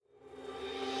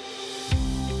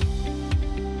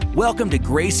Welcome to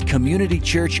Grace Community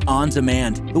Church On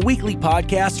Demand, the weekly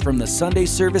podcast from the Sunday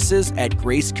services at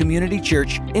Grace Community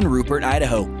Church in Rupert,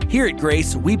 Idaho. Here at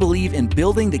Grace, we believe in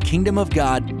building the kingdom of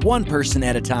God one person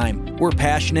at a time. We're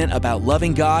passionate about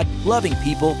loving God, loving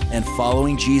people, and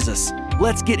following Jesus.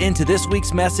 Let's get into this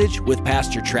week's message with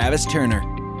Pastor Travis Turner.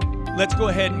 Let's go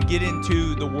ahead and get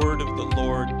into the word of the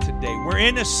Lord today. We're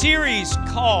in a series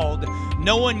called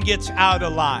No One Gets Out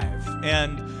Alive.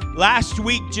 And last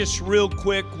week, just real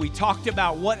quick, we talked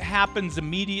about what happens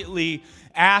immediately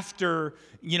after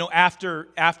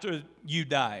you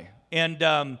die. And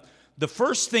the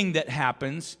first thing that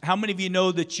happens, how many of you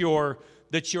know that your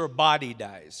body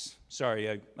dies?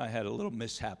 Sorry, I had a little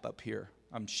mishap up here.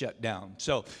 I'm shut down.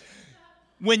 So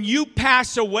when you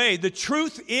pass away, the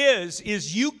truth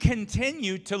is you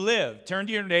continue to live. Turn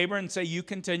to your neighbor and say, you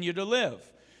continue to live.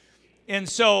 And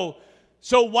so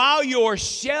while your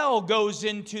shell goes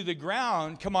into the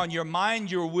ground, come on, your mind,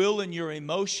 your will, and your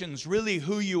emotions, really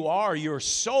who you are, your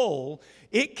soul,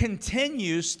 it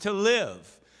continues to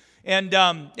live. And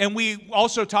we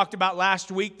also talked about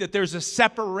last week that there's a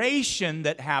separation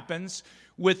that happens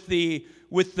with the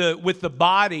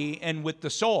body and with the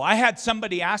soul. I had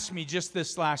somebody ask me just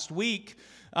this last week.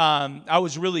 I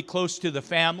was really close to the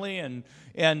family and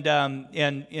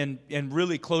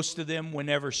really close to them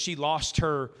whenever she lost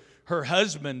her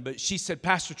husband. But she said,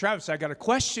 Pastor Travis, I got a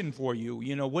question for you.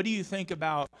 You know, what do you think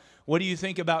about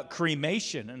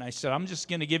cremation? And I said, I'm just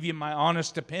going to give you my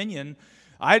honest opinion.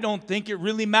 I don't think it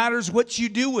really matters what you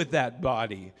do with that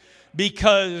body,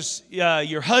 because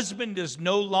your husband is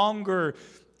no longer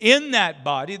in that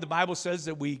body. The Bible says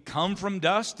that we come from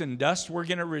dust, and dust we're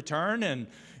going to return,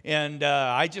 and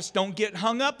I just don't get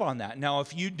hung up on that. Now,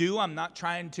 if you do, I'm not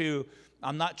trying to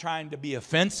be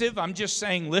offensive. I'm just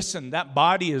saying, listen, that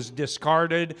body is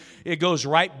discarded. It goes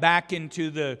right back into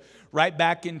the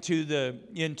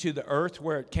earth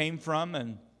where it came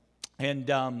from,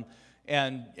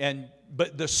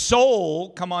 but the soul,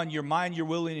 come on, your mind, your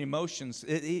will, and emotions,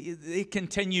 it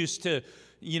continues to,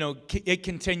 it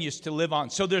continues to live on.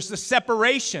 So there's the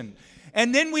separation.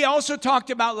 And then we also talked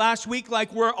about last week,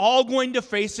 like we're all going to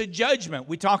face a judgment.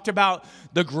 We talked about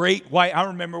the great white. I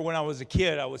remember when I was a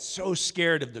kid, I was so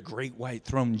scared of the great white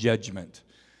throne judgment.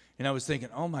 And I was thinking,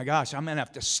 oh my gosh, I'm going to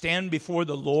have to stand before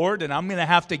the Lord, and I'm going to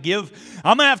have to give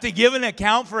an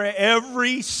account for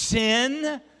every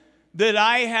sin that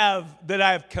I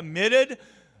have committed.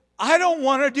 I don't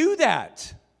want to do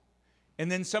that. And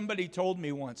then somebody told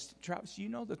me once, Travis, you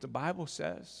know that the Bible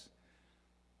says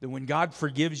that when God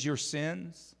forgives your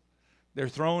sins, they're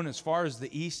thrown as far as the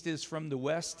east is from the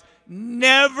west,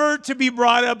 never to be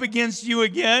brought up against you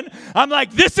again. I'm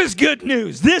like, this is good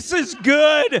news. This is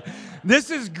good. This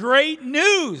is great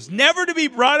news. Never to be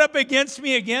brought up against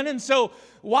me again. And so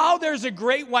while there's a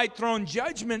great white throne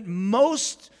judgment,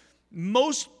 most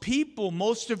people,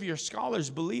 most of your scholars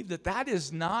believe that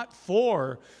is not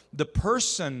for the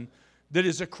person that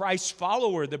is a Christ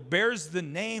follower, that bears the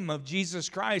name of Jesus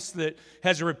Christ, that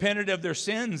has repented of their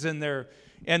sins, and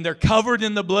they're covered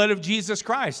in the blood of Jesus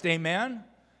Christ. Amen?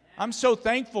 I'm so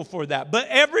thankful for that. But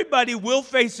everybody will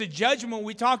face a judgment.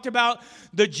 We talked about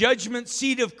the judgment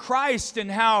seat of Christ and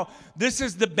how this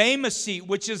is the Bema seat,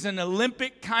 which is an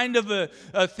Olympic kind of a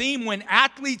theme. When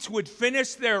athletes would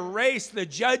finish their race, the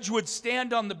judge would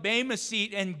stand on the Bema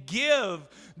seat and give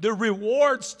the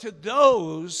rewards to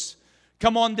those,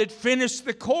 come on, that finish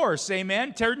the course.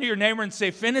 Amen? Turn to your neighbor and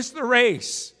say, finish the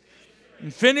race.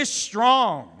 And finish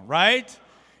strong, right?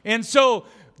 And so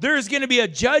there's going to be a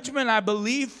judgment, I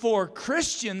believe, for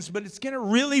Christians, but it's going to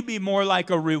really be more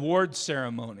like a reward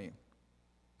ceremony.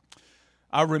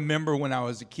 I remember when I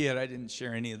was a kid, I didn't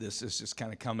share any of this. It's just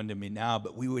kind of coming to me now,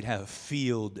 but we would have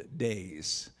field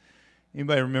days.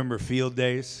 Anybody remember field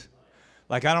days?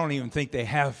 Like, I don't even think they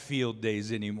have field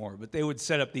days anymore, but they would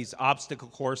set up these obstacle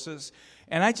courses,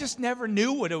 and I just never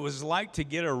knew what it was like to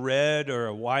get a red or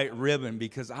a white ribbon,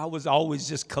 because I was always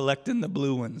just collecting the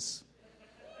blue ones.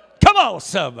 Come on,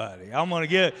 somebody. I'm going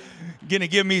to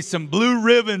give me some blue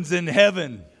ribbons in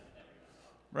heaven,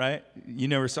 right? You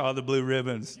never saw the blue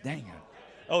ribbons. Dang it.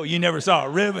 Oh, you never saw a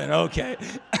ribbon. Okay.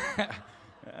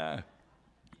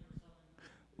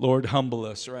 Lord, humble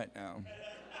us right now.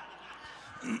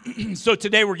 So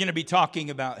today we're going to be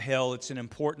talking about hell. It's an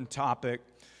important topic.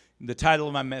 The title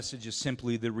of my message is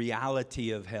simply The Reality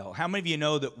of Hell. How many of you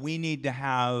know that we need to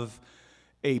have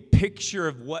a picture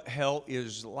of what hell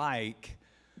is like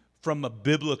from a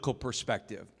biblical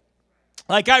perspective?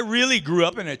 Like, I really grew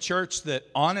up in a church that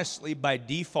honestly, by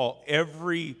default,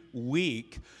 every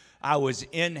week I was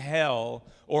in hell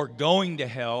or going to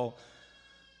hell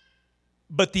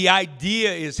But the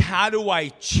idea is, how do I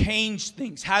change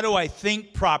things? How do I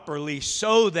think properly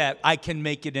so that I can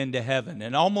make it into heaven?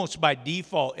 And almost by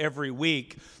default every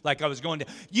week, like I was going to,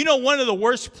 one of the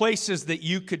worst places that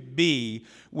you could be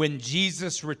when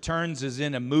Jesus returns is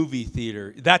in a movie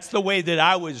theater. That's the way that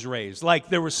I was raised. Like,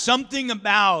 there was something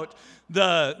about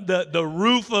the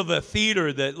roof of a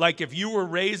theater that, like, if you were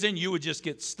raised in, you would just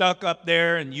get stuck up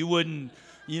there and you wouldn't,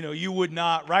 you would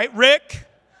not, right, Rick?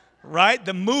 Right?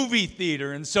 The movie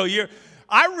theater. And so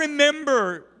I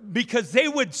remember, because they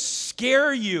would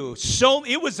scare you. So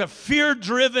it was a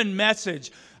fear-driven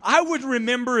message. I would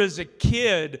remember as a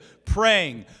kid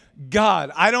praying,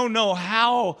 God, I don't know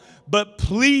how, but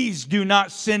please do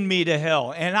not send me to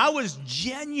hell. And I was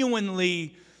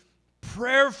genuinely,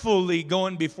 prayerfully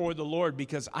going before the Lord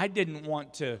because I didn't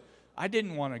want to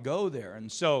go there.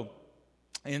 And so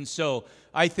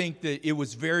I think that it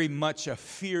was very much a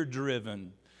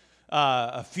fear-driven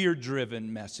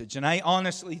message. And I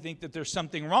honestly think that there's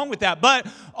something wrong with that. But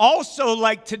also,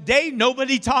 like today,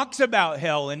 nobody talks about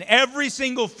hell. And every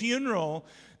single funeral,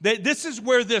 this is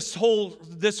where this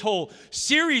whole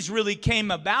series really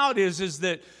came about, is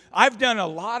that I've done a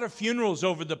lot of funerals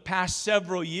over the past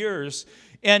several years.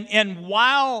 And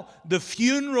while the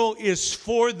funeral is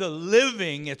for the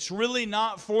living, it's really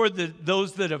not for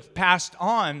those that have passed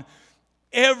on.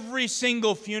 Every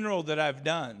single funeral that I've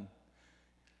done,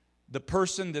 the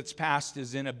person that's passed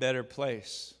is in a better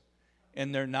place,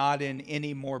 and they're not in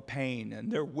any more pain, and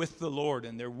they're with the Lord,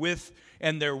 and they're with.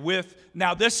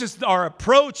 Now, this is our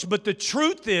approach, but the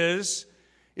truth is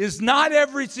not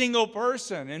every single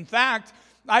person. In fact,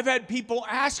 I've had people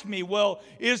ask me, well,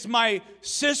 is my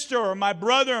sister or my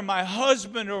brother or my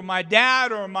husband or my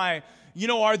dad or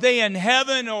are they in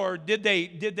heaven, or did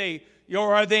they,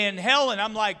 or are they in hell? And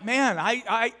I'm like, man,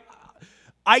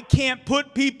 I can't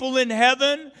put people in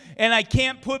heaven and I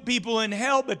can't put people in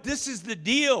hell, but this is the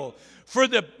deal. For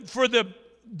the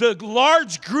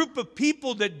large group of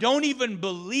people that don't even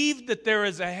believe that there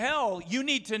is a hell, you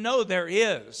need to know there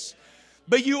is.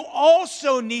 But you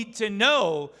also need to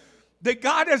know that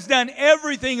God has done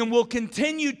everything and will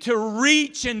continue to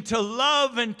reach and to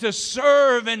love and to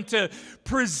serve and to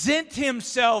present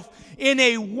Himself in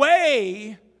a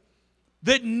way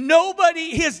that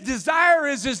his desire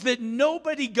is that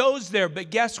nobody goes there. But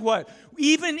guess what?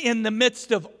 Even in the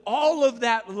midst of all of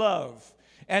that love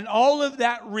and all of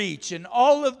that reach and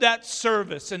all of that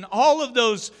service and all of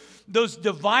those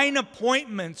divine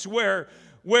appointments where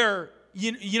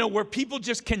people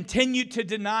just continue to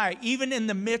deny, even in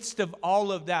the midst of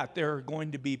all of that, there are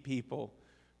going to be people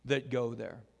that go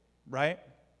there, right?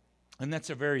 And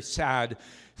that's a very sad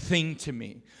thing to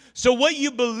me. So what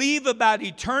you believe about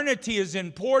eternity is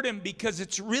important because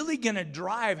it's really going to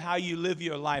drive how you live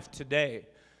your life today.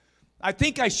 I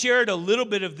think I shared a little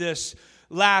bit of this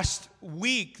last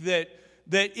week that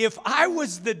if I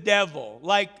was the devil,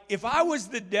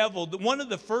 one of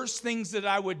the first things that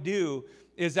I would do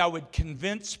is I would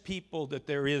convince people that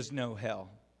there is no hell.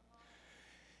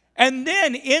 And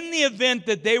then in the event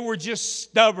that they were just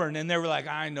stubborn and they were like,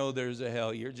 I know there's a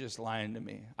hell, you're just lying to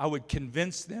me, I would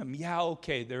convince them, yeah,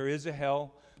 okay, there is a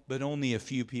hell, but only a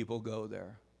few people go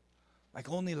there.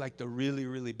 Only the really,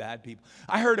 really bad people.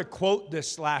 I heard a quote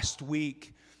this last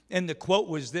week, and the quote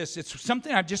was this. It's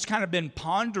something I've just kind of been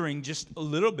pondering just a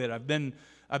little bit. I've been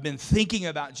thinking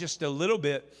about just a little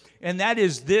bit, and that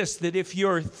is this, that if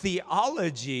your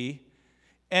theology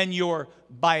and your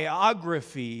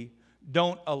biography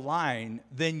don't align,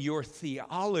 then your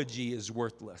theology is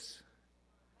worthless.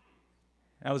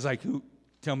 I was like,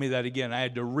 tell me that again. I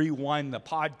had to rewind the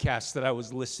podcast that I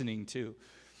was listening to.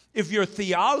 If your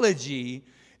theology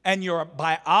and your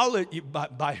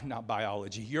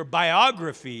your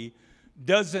biography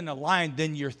doesn't align,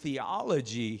 then your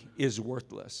theology is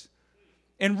worthless.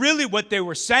 And really what they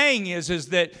were saying is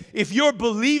that if your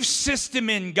belief system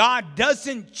in God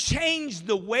doesn't change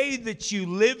the way that you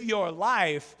live your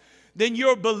life, then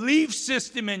your belief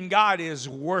system in God is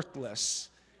worthless.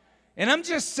 And I'm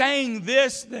just saying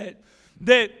this,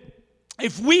 that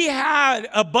if we had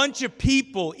a bunch of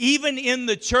people, even in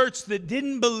the church, that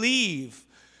didn't believe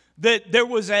that there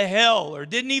was a hell, or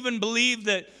didn't even believe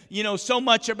that, so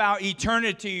much about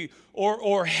eternity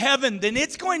or heaven, then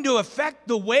it's going to affect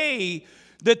the way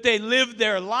that they live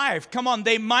their life. Come on,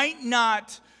 there might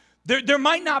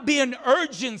not be an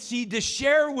urgency to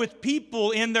share with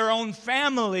people in their own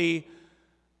family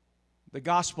the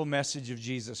gospel message of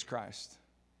Jesus Christ.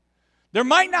 There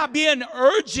might not be an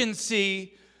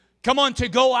urgency, to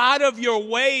go out of your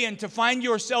way and to find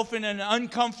yourself in an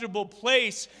uncomfortable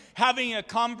place having a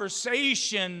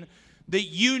conversation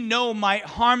that might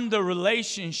harm the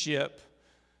relationship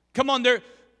Come on, there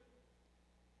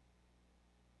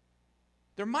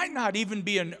might not even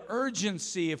be an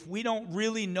urgency if we don't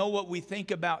really know what we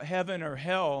think about heaven or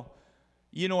hell,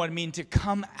 you know what I mean, to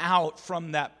come out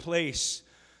from that place,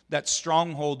 that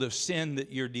stronghold of sin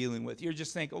that you're dealing with. You're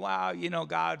just thinking, wow,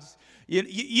 God's,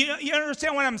 you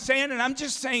understand what I'm saying? And I'm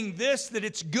just saying this, that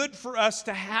it's good for us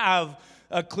to have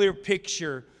a clear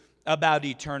picture about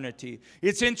eternity.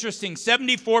 It's interesting,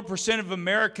 74% of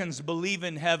Americans believe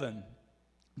in heaven.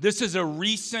 This is a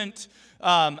recent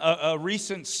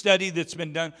study that's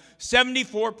been done.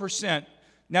 74%.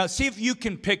 Now, see if you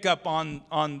can pick up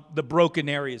on the broken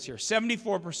areas here.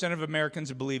 74% of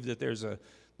Americans believe that there's a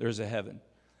heaven.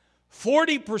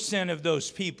 40% of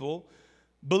those people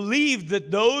believe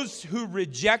that those who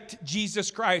reject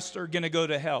Jesus Christ are going to go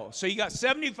to hell. So you got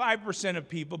 75% of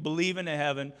people believe in a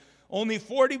heaven. Only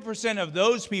 40% of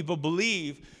those people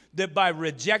believe that by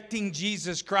rejecting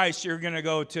Jesus Christ, you're going to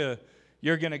go to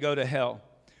hell.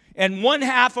 And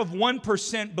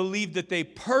 1/2% believe that they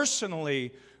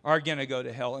personally are going to go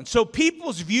to hell. And so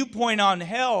people's viewpoint on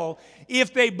hell,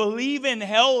 if they believe in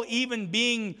hell even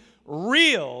being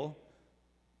real,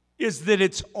 is that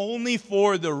it's only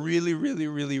for the really, really,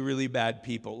 really, really bad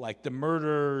people, like the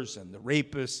murderers and the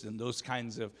rapists and those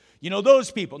kinds of,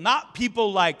 those people. Not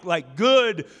people like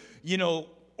good,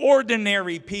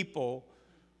 ordinary people,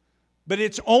 but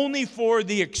it's only for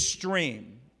the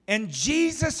extreme. And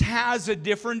Jesus has a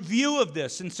different view of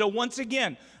this. And so once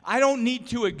again, I don't need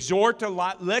to exhort a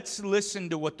lot. Let's listen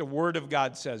to what the Word of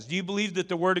God says. Do you believe that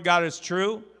the Word of God is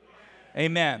true?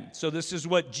 Amen. So this is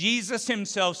what Jesus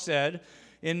himself said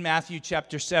in Matthew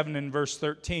chapter 7 and verse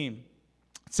 13.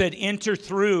 It said, enter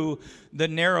through the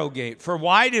narrow gate. For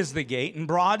wide is the gate and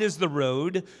broad is the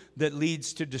road that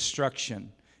leads to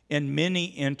destruction, and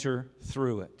many enter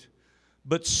through it.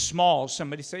 But small,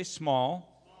 somebody say small,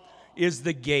 is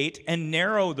the gate, and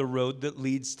narrow the road that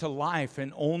leads to life,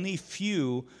 and only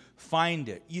few find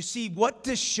it. You see, what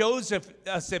this shows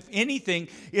us, if anything,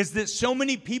 is that so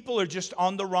many people are just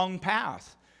on the wrong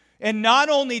path. And not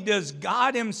only does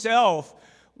God himself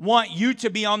want you to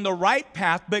be on the right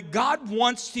path, but God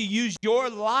wants to use your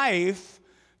life,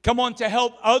 to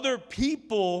help other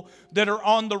people that are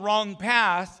on the wrong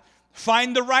path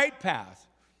find the right path.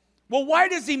 Well, why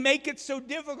does he make it so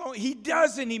difficult? He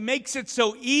doesn't. He makes it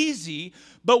so easy.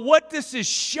 But what this is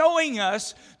showing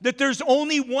us, that there's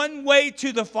only one way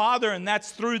to the Father, and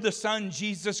that's through the Son,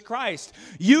 Jesus Christ.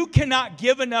 You cannot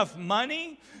give enough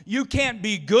money. You can't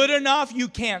be good enough. You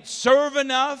can't serve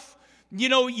enough.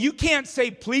 You can't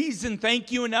say please and thank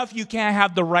you enough. You can't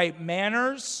have the right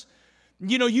manners.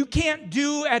 You can't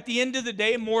do, at the end of the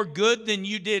day, more good than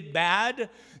you did bad.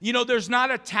 There's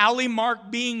not a tally mark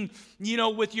being,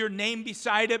 with your name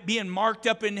beside it, being marked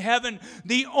up in heaven.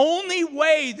 The only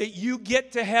way that you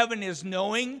get to heaven is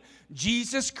knowing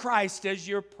Jesus Christ as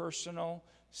your personal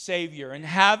Savior and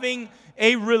having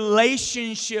a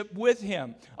relationship with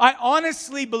him. I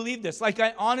honestly believe this.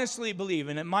 I honestly believe,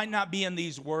 and it might not be in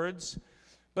these words,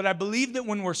 but I believe that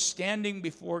when we're standing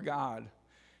before God,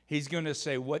 he's going to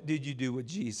say, what did you do with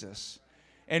Jesus?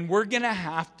 And we're going to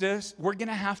have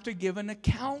to give an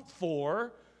account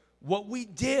for what we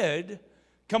did.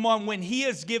 When he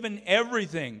has given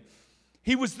everything.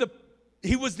 He was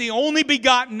the only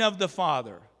begotten of the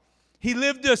Father. He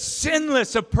lived a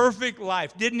sinless, a perfect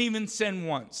life. Didn't even sin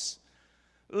once.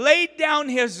 Laid down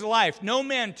his life. No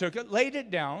man took it. Laid it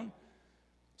down.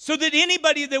 So that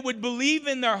anybody that would believe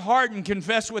in their heart and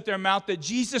confess with their mouth that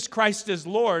Jesus Christ is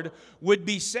Lord would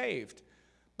be saved.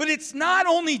 But it's not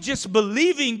only just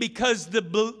believing, because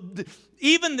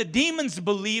even the demons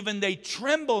believe and they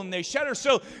tremble and they shudder.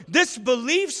 So this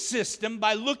belief system,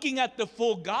 by looking at the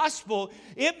full gospel,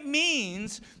 it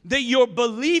means that your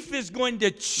belief is going to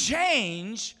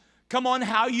change,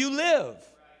 how you live.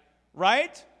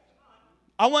 Right?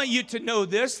 I want you to know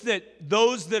this, that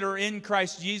those that are in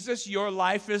Christ Jesus, your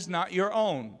life is not your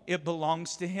own. It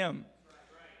belongs to him.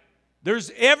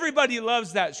 Everybody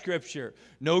loves that scripture.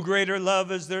 No greater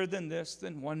love is there than this,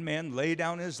 than one man lay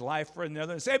down his life for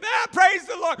another and say, praise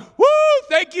the Lord. Woo!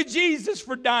 Thank you, Jesus,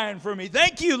 for dying for me.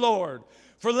 Thank you, Lord,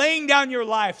 for laying down your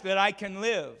life that I can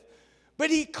live.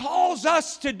 But he calls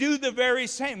us to do the very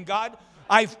same. God,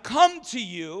 I've come to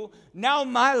you. Now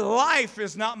my life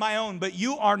is not my own, but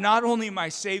you are not only my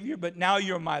Savior, but now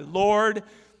you're my Lord.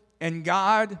 And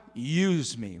God,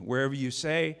 use me. Wherever you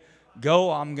say,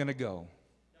 go, I'm going to go.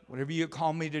 Whatever you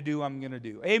call me to do, I'm going to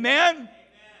do. Amen? Amen?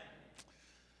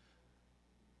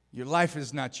 Your life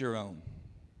is not your own.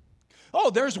 Oh,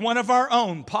 there's one of our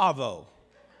own, Pavo.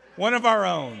 One of our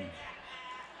own.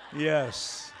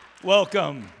 Yes.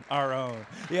 Welcome, our own.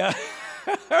 Yeah.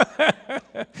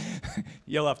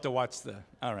 You'll have to watch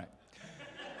all right.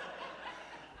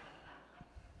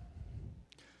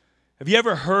 Have you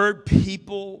ever heard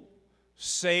people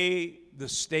say the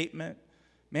statement,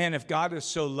 man, if God is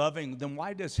so loving, then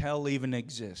why does hell even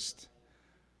exist?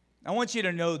 I want you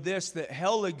to know this, that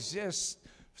hell exists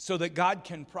so that God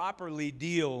can properly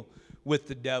deal with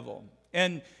the devil.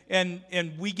 And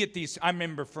we get these, I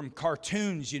remember from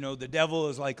cartoons, the devil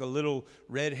is like a little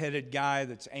red-headed guy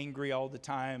that's angry all the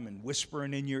time and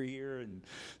whispering in your ear, and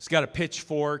he's got a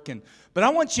pitchfork. But I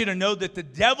want you to know that the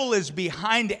devil is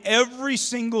behind every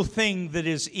single thing that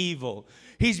is evil.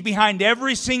 He's behind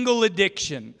every single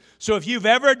addiction. So if you've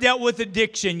ever dealt with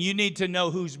addiction, you need to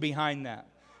know who's behind that.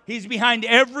 He's behind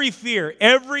every fear,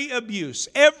 every abuse,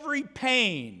 every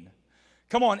pain.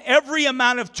 Come on, every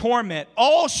amount of torment,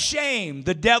 all shame.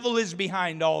 The devil is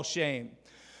behind all shame.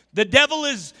 The devil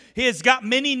he has got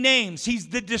many names. He's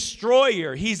the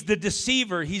destroyer. He's the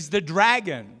deceiver. He's the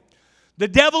dragon. The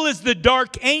devil is the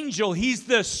dark angel. He's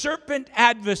the serpent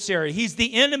adversary. He's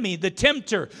the enemy, the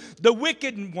tempter, the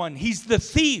wicked one. He's the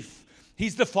thief.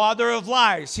 He's the father of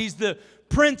lies. He's the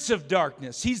prince of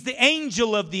darkness. He's the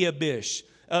angel of the abyss.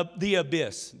 The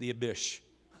abyss.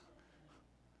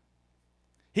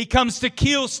 He comes to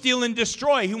kill, steal, and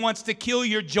destroy. He wants to kill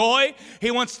your joy.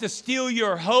 He wants to steal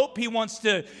your hope. He wants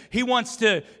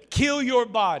to kill your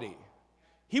body.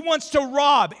 He wants to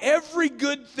rob every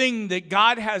good thing that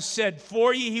God has said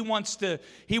for you. He wants to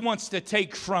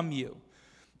take from you.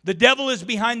 The devil is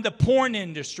behind the porn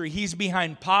industry. He's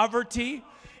behind poverty,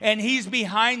 and he's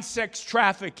behind sex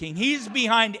trafficking. He's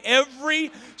behind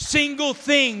every single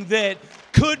thing that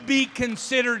could be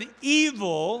considered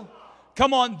evil.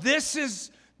 Come on,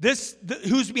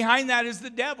 who's behind that is the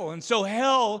devil. And so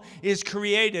hell is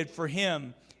created for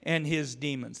him and his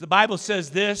demons. The Bible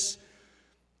says this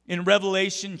in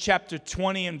Revelation chapter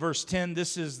 20 and verse 10.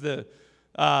 This is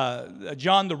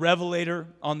John the Revelator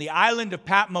on the island of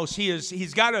Patmos.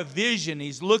 He's got a vision.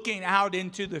 He's looking out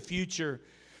into the future.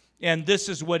 And this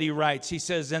is what he writes. He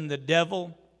says, and the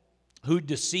devil who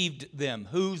deceived them.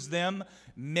 Who's them?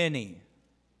 Many.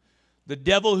 The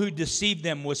devil who deceived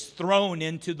them was thrown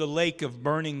into the lake of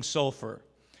burning sulfur,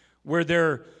 where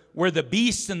the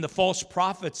beasts and the false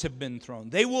prophets have been thrown.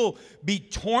 They will be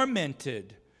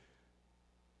tormented.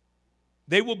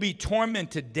 They will be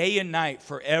tormented day and night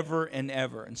forever and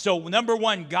ever. And so, number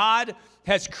one, God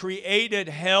has created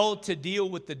hell to deal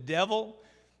with the devil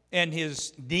and his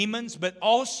demons, but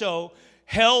also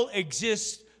hell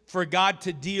exists for God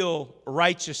to deal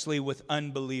righteously with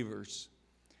unbelievers.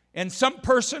 And some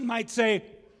person might say,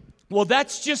 well,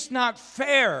 that's just not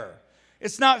fair.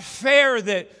 It's not fair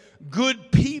that good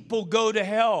people go to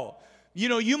hell.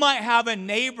 You might have a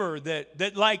neighbor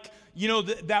that like,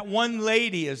 that one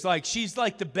lady is like, she's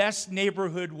like the best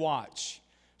neighborhood watch.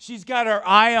 She's got her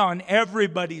eye on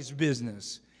everybody's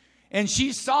business. And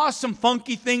she saw some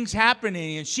funky things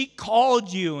happening, and she called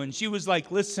you, and she was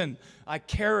like, listen, I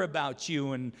care about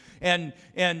you, and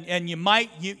you might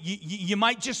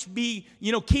just be,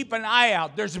 keep an eye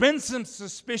out. There's been some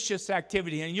suspicious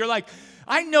activity, and you're like,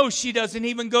 I know she doesn't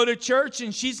even go to church,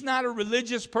 and she's not a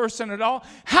religious person at all.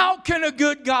 How can a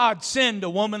good God send a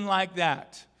woman like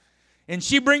that? And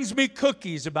she brings me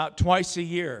cookies about twice a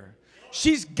year.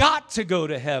 She's got to go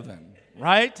to heaven,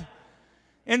 right?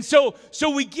 And so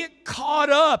we get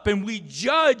caught up and we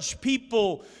judge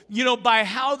people, by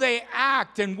how they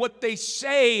act and what they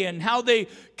say and how they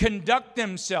conduct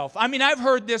themselves. I mean, I've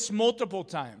heard this multiple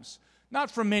times,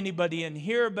 not from anybody in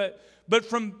here, but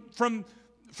from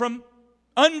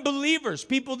unbelievers,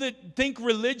 people that think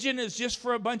religion is just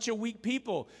for a bunch of weak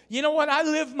people. You know what? I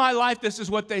live my life, this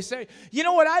is what they say. You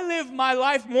know what? I live my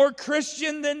life more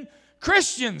Christian than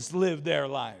Christians live their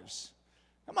lives.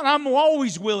 I'm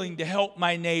always willing to help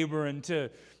my neighbor and to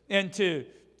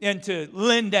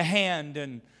lend a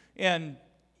hand and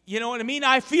you know what I mean?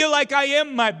 I feel like I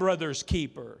am my brother's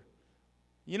keeper.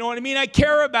 You know what I mean? I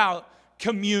care about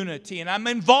community and I'm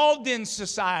involved in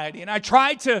society and I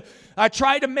try to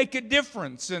make a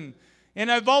difference and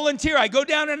I volunteer. I go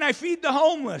down and I feed the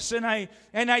homeless and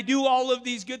I do all of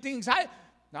these good things.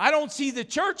 I don't see the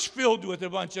church filled with a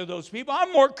bunch of those people.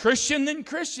 I'm more Christian than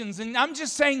Christians. And I'm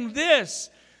just saying this,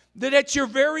 that at your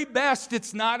very best,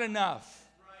 it's not enough.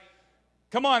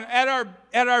 Come on, at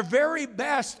our very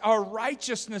best, our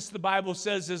righteousness, the Bible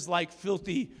says, is like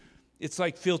filthy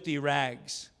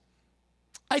rags.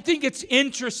 I think it's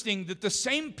interesting that the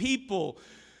same people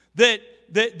that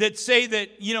say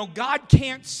that, God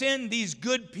can't send these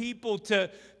good people to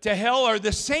hell are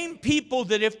the same people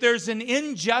that if there's an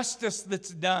injustice that's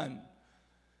done,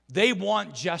 they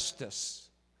want justice.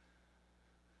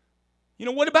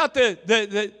 What about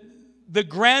the the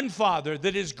grandfather,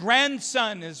 that his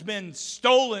grandson has been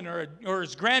stolen or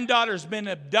his granddaughter's been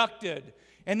abducted.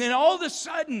 And then all of a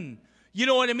sudden, you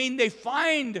know what I mean? They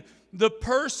find the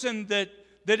person that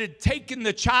had taken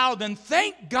the child, and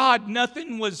thank God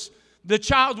the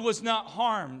child was not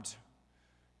harmed,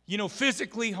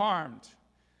 physically harmed.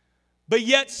 But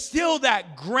yet still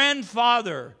that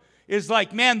grandfather is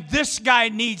like, man, this guy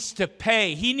needs to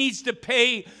pay. He needs to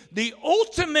pay the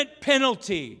ultimate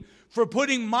penalty for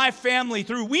putting my family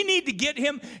through. We need to get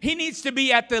him. He needs to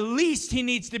be, at the least, he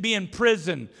needs to be in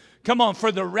prison. Come on,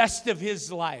 for the rest of his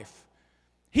life.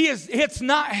 It's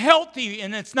not healthy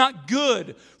and it's not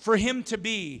good for him to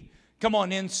be, come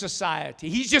on, in society.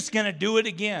 He's just going to do it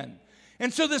again.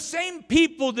 And so the same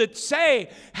people that say,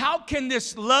 how can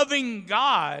this loving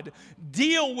God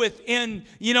deal with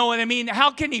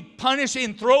how can he punish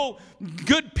and throw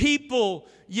good people,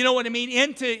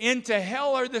 into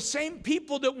hell, are the same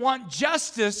people that want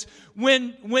justice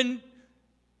when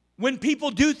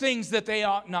people do things that they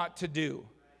ought not to do.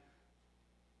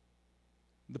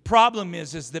 The problem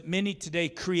is that many today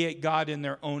create God in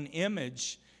their own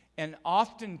image, and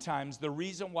oftentimes the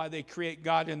reason why they create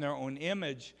God in their own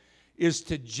image is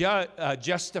to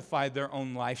justify their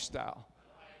own lifestyle,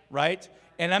 right?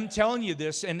 And I'm telling you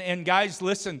this, and guys,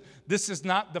 listen, this is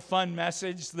not the fun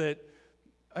message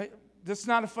that's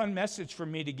not a fun message for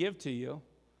me to give to you.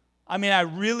 I mean, I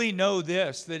really know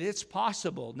that it's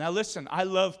possible. Now listen, I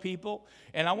love people,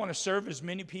 and I want to serve as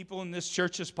many people in this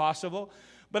church as possible,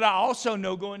 but I also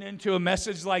know going into a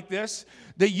message like this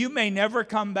that you may never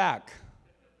come back.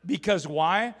 Because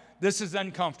why? This is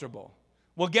uncomfortable.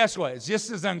 Well, guess what? It's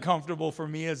just as uncomfortable for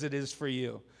me as it is for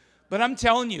you. But I'm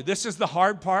telling you, this is the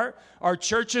hard part. Our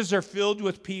churches are filled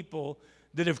with people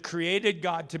that have created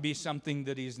God to be something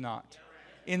that he's not.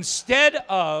 Instead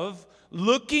of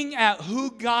looking at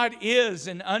who God is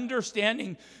and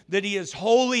understanding that he is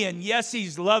holy and yes,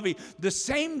 he's loving. The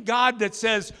same God that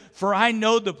says, for I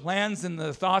know the plans and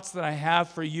the thoughts that I have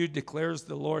for you, declares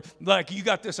the Lord. Like you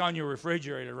got this on your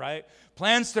refrigerator, right?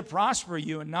 Plans to prosper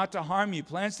you and not to harm you.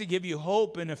 Plans to give you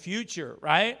hope in a future,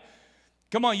 right?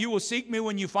 Come on, you will seek me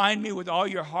when you find me with all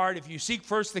your heart. If you seek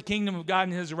first the kingdom of God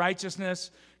and his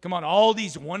righteousness, come on, all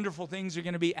these wonderful things are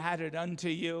going to be added unto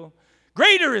you.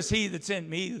 Greater is he that's in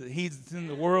me than he that's in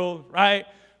the world, right?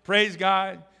 Praise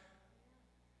God.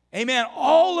 Amen.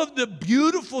 All of the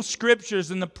beautiful scriptures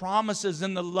and the promises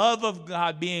and the love of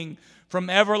God being from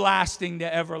everlasting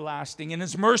to everlasting, and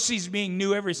his mercies being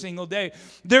new every single day.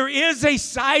 There is a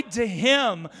side to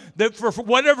him that for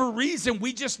whatever reason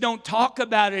we just don't talk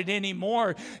about it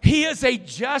anymore. He is a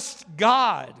just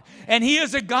God, and he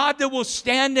is a God that will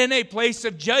stand in a place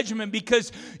of judgment,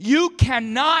 because you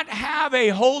cannot have a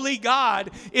holy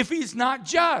God if he's not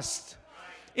just.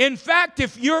 In fact,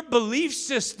 if your belief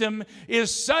system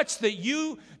is such that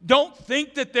you don't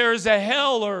think that there is a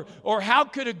hell, or how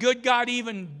could a good God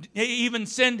even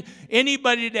send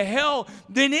anybody to hell,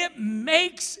 then it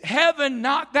makes heaven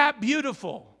not that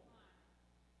beautiful.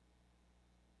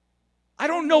 I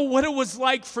don't know what it was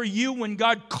like for you when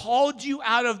God called you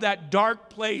out of that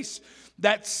dark place,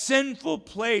 that sinful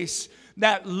place,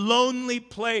 that lonely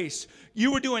place.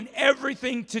 You were doing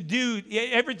everything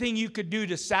you could do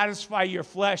to satisfy your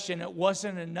flesh, and it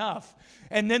wasn't enough.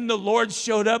 And then the Lord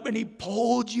showed up and he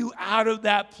pulled you out of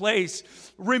that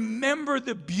place. Remember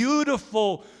the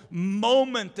beautiful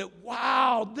moment that,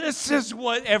 wow, this is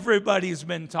what everybody's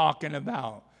been talking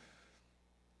about.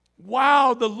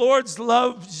 Wow, the Lord's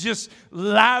love just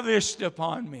lavished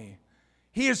upon me.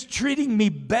 He is treating me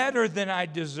better than I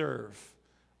deserve,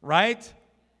 right?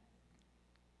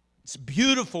 It's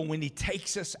beautiful when he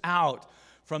takes us out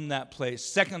from that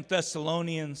place. 2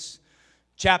 Thessalonians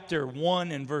chapter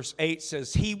 1 and verse 8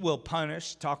 says, he will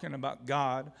punish, talking about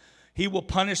God, he will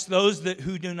punish those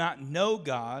who do not know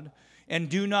God and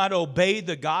do not obey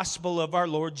the gospel of our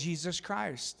Lord Jesus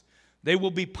Christ. They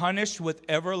will be punished with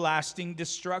everlasting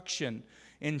destruction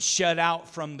and shut out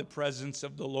from the presence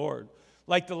of the Lord.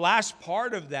 Like the last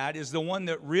part of that is the one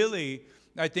that really,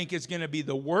 I think, is going to be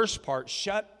the worst part.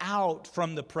 Shut out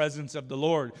from the presence of the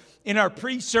Lord. In our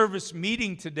pre-service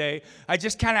meeting today, I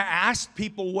just kind of asked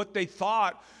people what they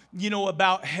thought,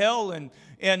 about hell, and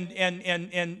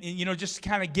just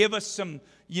kind of give us some,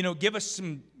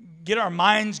 get our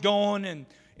minds going,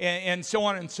 and so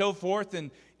on and so forth.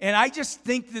 And I just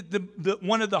think that the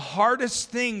one of the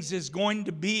hardest things is going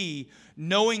to be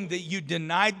knowing that you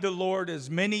denied the Lord. As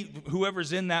many,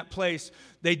 whoever's in that place,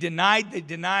 they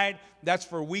denied. That's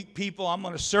for weak people. I'm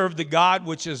going to serve the God,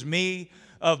 which is me,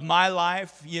 of my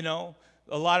life.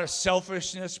 A lot of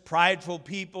selfishness, prideful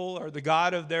people are the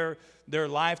God of their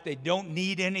life. They don't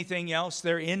need anything else.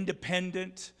 They're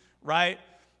independent, right?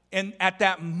 And at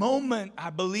that moment, I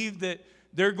believe that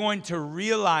they're going to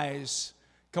realize,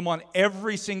 come on,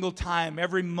 every single time,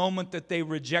 every moment that they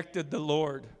rejected the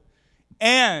Lord,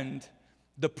 and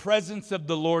the presence of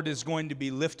the Lord is going to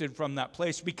be lifted from that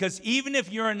place. Because even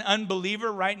if you're an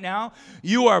unbeliever right now,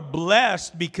 you are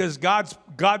blessed because God's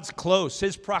close.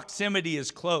 His proximity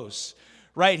is close,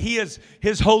 right?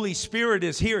 His Holy Spirit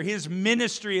is here. His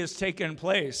ministry has taken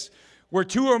place. Where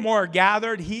two or more are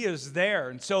gathered, He is there.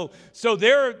 And so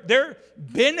they're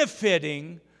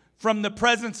benefiting from the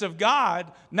presence of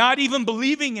God, not even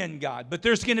believing in God. But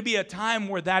there's going to be a time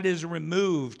where that is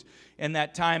removed, and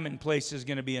that time and place is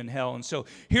going to be in hell. And so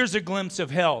here's a glimpse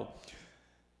of hell.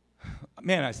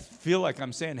 Man, I feel like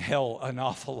I'm saying hell an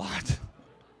awful lot.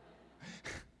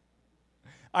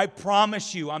 I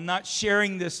promise you, I'm not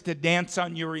sharing this to dance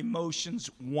on your emotions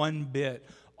one bit.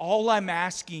 All I'm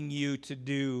asking you to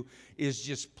do is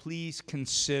just please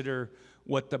consider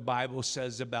what the Bible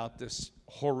says about this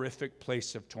horrific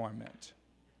place of torment.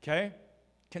 Okay?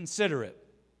 Consider it.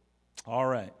 All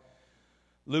right.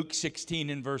 Luke 16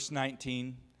 and verse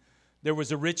 19. There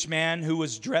was a rich man who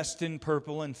was dressed in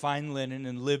purple and fine linen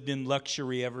and lived in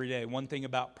luxury every day. One thing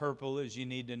about purple is you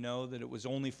need to know that it was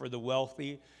only for the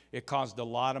wealthy. It cost a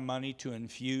lot of money to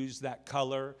infuse that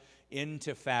color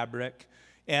into fabric.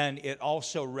 And it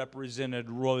also represented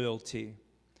royalty.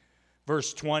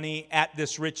 Verse 20, at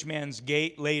this rich man's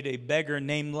gate laid a beggar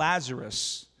named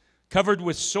Lazarus, covered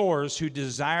with sores, who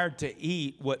desired to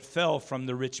eat what fell from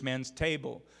the rich man's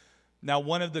table. Now,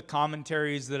 one of the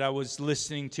commentaries that I was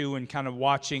listening to and kind of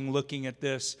watching, looking at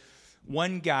this,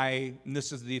 one guy, and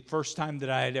this is the first time that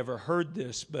I had ever heard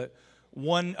this, but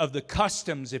one of the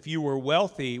customs, if you were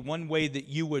wealthy, one way that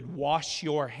you would wash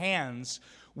your hands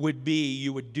would be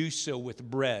you would do so with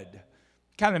bread.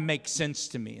 Kind of makes sense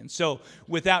to me. And so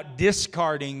without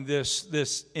discarding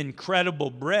this incredible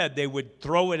bread, they would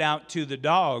throw it out to the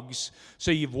dogs.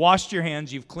 So you've washed your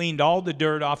hands, you've cleaned all the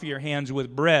dirt off of your hands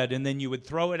with bread, and then you would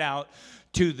throw it out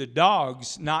to the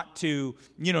dogs, not to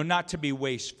be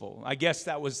wasteful. I guess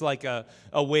that was like a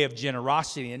way of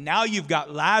generosity. And now you've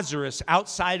got Lazarus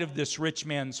outside of this rich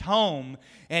man's home,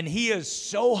 and he is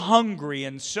so hungry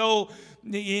and so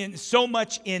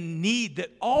much in need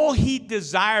that all he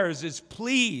desires is,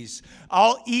 please,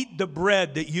 I'll eat the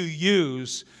bread that you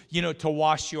use, to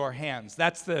wash your hands.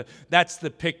 That's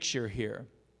the picture here.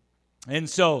 And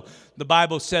so the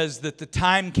Bible says that the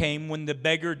time came when the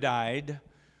beggar died,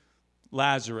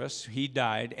 Lazarus, he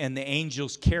died, and the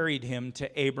angels carried him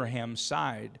to Abraham's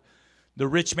side. The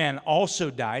rich man also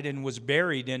died and was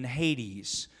buried in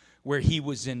Hades, where he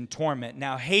was in torment.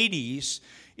 Now, Hades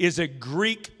is a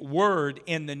Greek word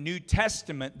in the New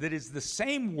Testament that is the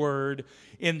same word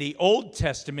in the Old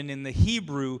Testament in the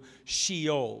Hebrew,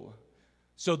 Sheol.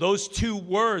 So those two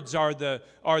words are the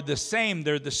same.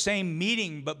 They're the same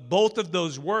meaning, but both of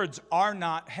those words are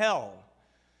not hell.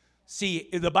 See,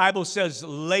 the Bible says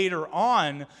later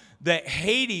on that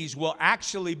Hades will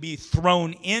actually be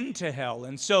thrown into hell.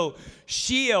 And so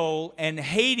Sheol and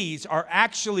Hades are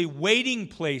actually waiting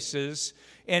places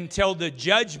until the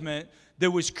judgment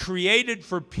that was created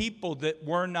for people that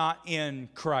were not in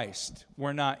Christ,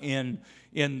 were not in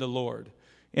the Lord.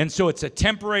 And so it's a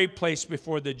temporary place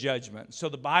before the judgment. So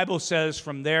the Bible says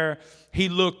from there, he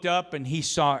looked up and he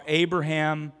saw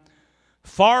Abraham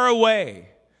far away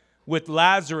with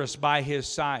Lazarus by his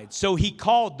side. So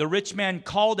the rich man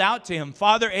called out to him,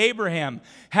 Father Abraham,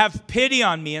 have pity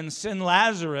on me and send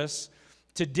Lazarus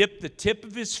to dip the tip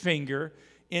of his finger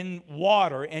in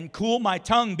water and cool my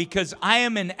tongue, because I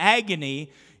am in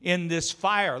agony in this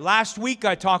fire. Last week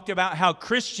I talked about how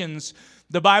Christians,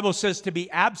 the Bible says to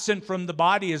be absent from the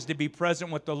body is to be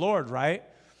present with the Lord, right?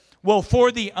 Well,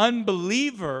 for the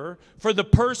unbeliever, for the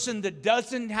person that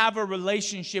doesn't have a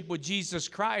relationship with Jesus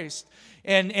Christ,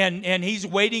 and he's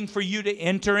waiting for you to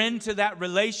enter into that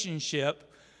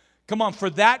relationship, come on,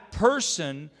 for that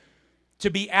person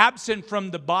to be absent from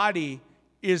the body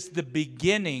is the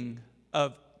beginning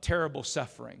of terrible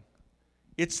suffering.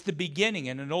 It's the beginning,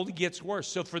 and it only gets worse.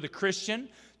 So for the Christian,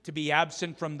 to be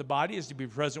absent from the body is to be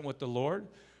present with the Lord.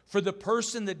 For the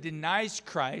person that denies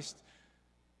Christ,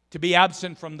 to be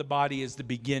absent from the body is the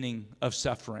beginning of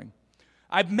suffering.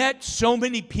 I've met so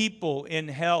many people in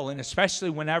hell, and especially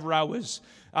whenever I was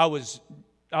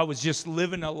just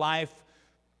living a life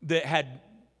that had,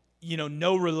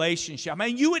 no relationship. I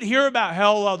mean, you would hear about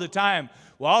hell all the time.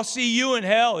 Well, I'll see you in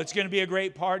hell. It's going to be a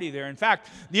great party there. In fact,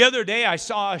 the other day I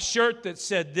saw a shirt that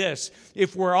said this: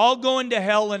 if we're all going to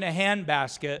hell in a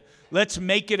handbasket, let's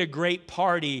make it a great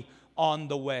party on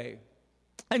the way.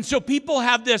 And so people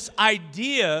have this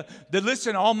idea that,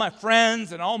 listen, all my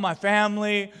friends and all my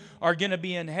family are going to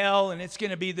be in hell and it's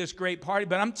going to be this great party.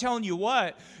 But I'm telling you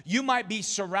what, you might be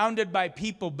surrounded by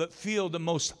people but feel the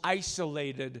most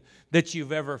isolated that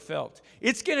you've ever felt.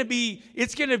 It's going to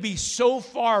be so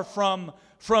far from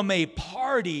a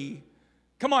party.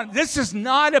 Come on, this is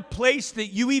not a place that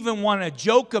you even want to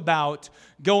joke about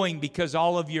going because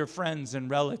all of your friends and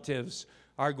relatives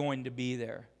are going to be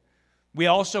there. We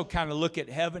also kind of look at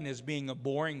heaven as being a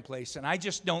boring place, and I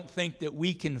just don't think that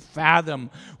we can fathom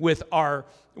with our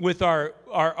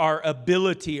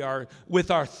ability,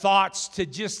 with our thoughts, to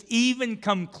just even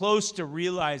come close to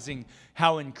realizing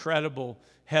how incredible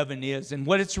heaven is and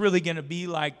what it's really going to be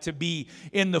like to be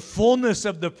in the fullness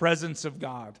of the presence of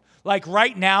God. Like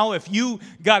right now, if you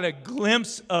got a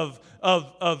glimpse of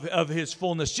His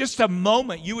fullness, just a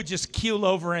moment, you would just keel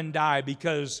over and die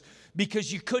because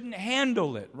you couldn't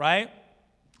handle it, right?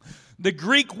 The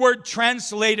Greek word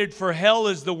translated for hell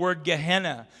is the word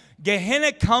Gehenna.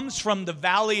 Gehenna comes from the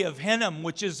Valley of Hinnom,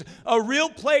 which is a real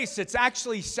place. It's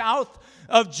actually south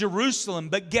of Jerusalem.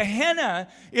 But Gehenna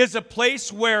is a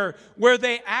place where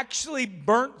they actually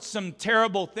burnt some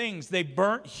terrible things. They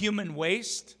burnt human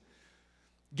waste.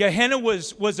 Gehenna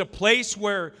was a place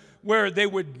where they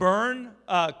would burn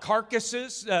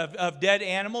carcasses of dead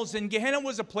animals. And Gehenna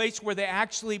was a place where they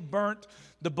actually burnt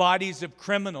the bodies of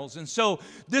criminals. And so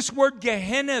this word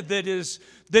Gehenna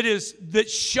that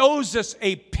shows us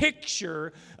a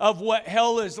picture of what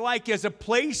hell is like is a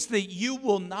place that you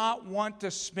will not want to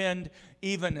spend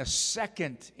even a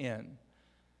second in.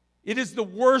 It is the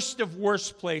worst of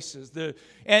worst places.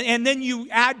 And then you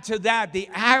add to that the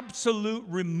absolute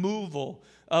removal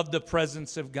of the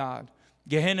presence of God.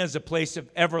 Gehenna is a place of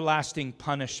everlasting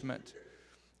punishment.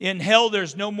 In hell,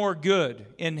 there's no more good.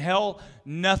 In hell,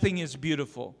 nothing is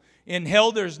beautiful. In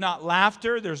hell, there's not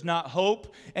laughter, there's not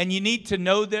hope. And you need to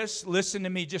know this. Listen to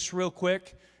me just real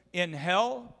quick. In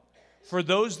hell, for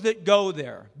those that go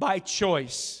there by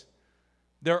choice,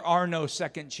 there are no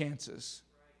second chances.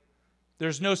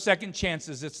 There's no second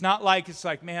chances. It's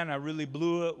like, man, I really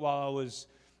blew it while I was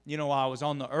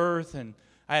on the earth, and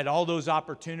I had all those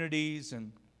opportunities,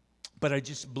 but I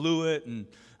just blew it, and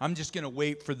I'm just going to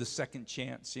wait for the second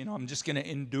chance. I'm just going to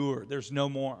endure. There's no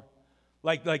more.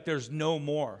 Like there's no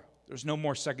more. There's no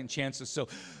more second chances. So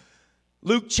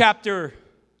Luke chapter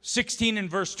 16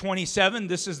 and verse 27,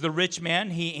 this is the rich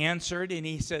man. He answered and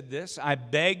he said this, I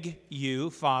beg you,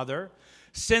 Father,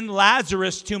 send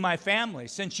Lazarus to my family.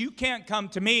 Since you can't come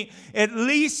to me, at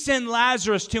least send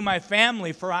Lazarus to my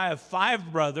family, for I have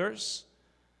 5 brothers.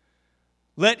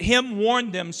 Let him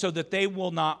warn them so that they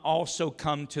will not also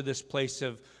come to this place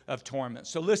of torment.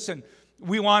 So listen,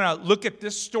 we want to look at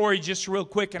this story just real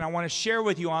quick, and I want to share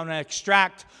with you, I want to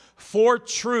extract 4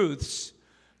 truths,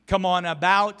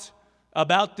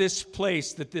 about this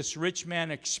place that this rich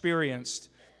man experienced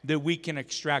that we can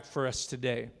extract for us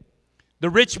today. The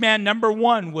rich man, number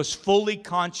 1, was fully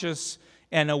conscious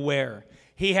and aware.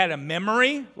 He had a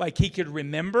memory, like he could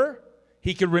remember.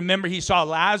 He saw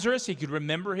Lazarus, he could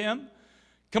remember him.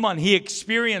 Come on, he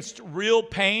experienced real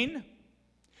pain,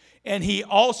 and he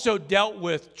also dealt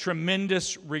with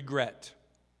tremendous regret.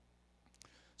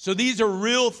 So these are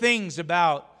real things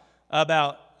about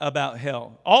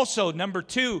hell. Also, number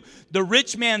 2, the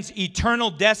rich man's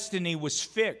eternal destiny was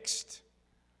fixed.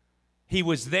 He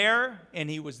was there, and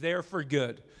he was there for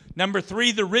good. Number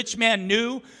 3, the rich man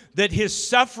knew that his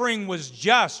suffering was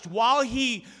just. While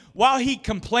he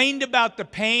complained about the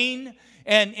pain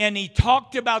and he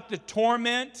talked about the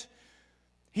torment,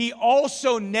 he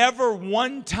also never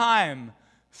one time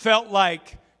felt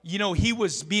like, he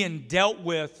was being dealt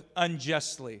with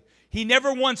unjustly. He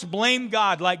never once blamed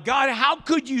God, like, God, how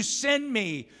could you send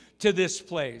me to this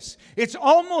place? It's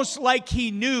almost like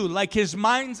he knew, like his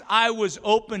mind's eye was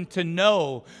open to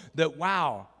know that,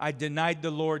 wow, I denied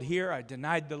the Lord here, I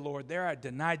denied the Lord there, I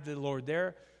denied the Lord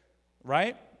there,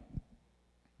 right?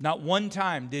 Not one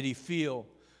time did he feel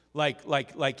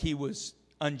like he was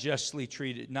unjustly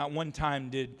treated. Not one time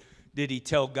did he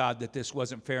tell God that this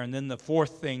wasn't fair. And then the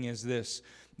 4th thing is this.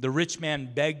 The rich man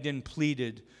begged and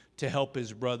pleaded to help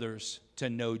his brothers to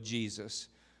know Jesus.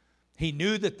 He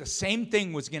knew that the same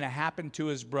thing was going to happen to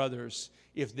his brothers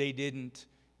if they didn't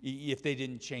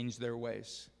change their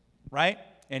ways, right?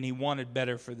 And he wanted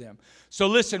better for them. So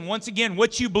listen, once again,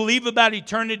 what you believe about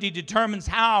eternity determines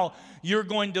how you're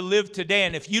going to live today.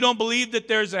 And if you don't believe that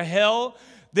there's a hell,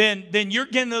 then you're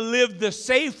going to live the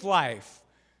safe life.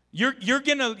 You're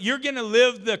going to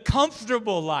live the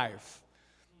comfortable life.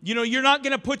 You're not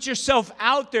going to put yourself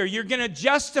out there. You're going to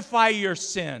justify your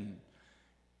sin.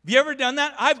 Have you ever done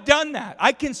that? I've done that.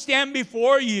 I can stand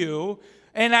before you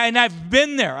And I've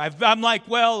been there. I'm like,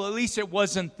 well, at least it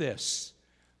wasn't this.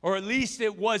 Or at least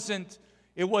it wasn't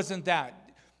that.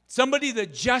 Somebody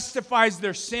that justifies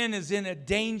their sin is in a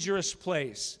dangerous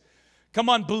place. Come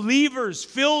on, believers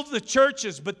fill the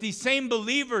churches, but these same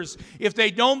believers, if they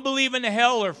don't believe in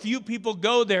hell or few people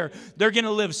go there, they're going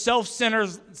to live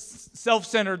self-centered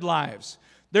lives.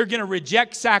 They're going to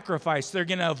reject sacrifice. They're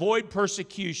going to avoid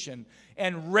persecution.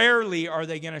 And rarely are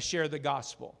they going to share the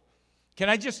gospel. Can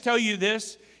I just tell you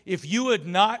this? If you had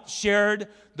not shared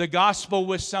the gospel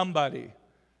with somebody,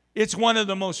 it's one of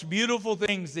the most beautiful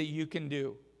things that you can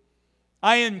do.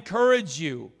 I encourage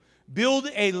you, build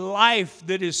a life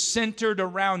that is centered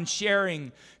around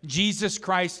sharing Jesus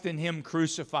Christ and Him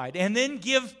crucified. And then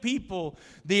give people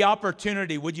the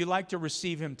opportunity. Would you like to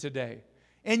receive Him today?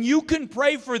 And you can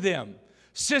pray for them.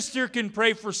 Sister can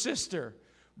pray for sister.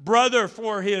 Brother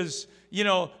for his,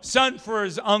 son for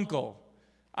his uncle.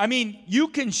 I mean, you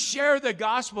can share the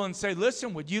gospel and say,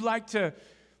 listen, would you like to...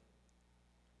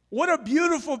 What a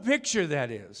beautiful picture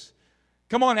that is.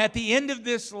 Come on, at the end of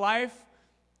this life,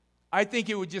 I think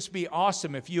it would just be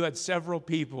awesome if you had several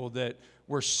people that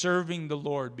were serving the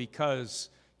Lord because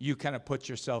you kind of put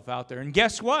yourself out there. And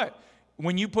guess what?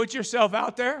 When you put yourself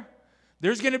out there,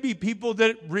 there's going to be people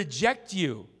that reject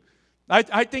you.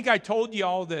 I think I told you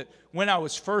all that when I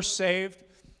was first saved,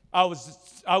 I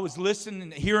was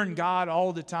listening, hearing God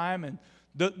all the time. And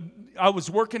I was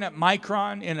working at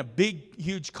Micron in a big,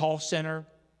 huge call center.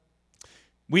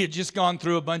 We had just gone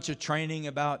through a bunch of training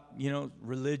about,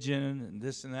 religion and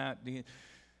this and that.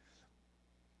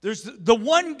 There's the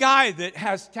one guy that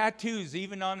has tattoos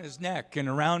even on his neck and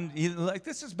around. Like,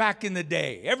 this is back in the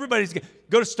day.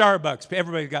 Go to Starbucks.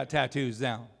 Everybody's got tattoos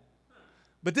now.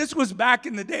 But this was back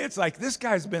in the day. It's like, this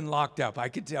guy's been locked up. I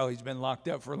could tell he's been locked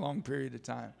up for a long period of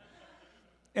time.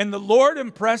 And the Lord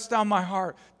impressed on my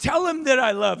heart, tell him that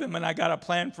I love him and I got a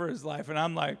plan for his life. And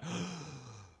I'm like...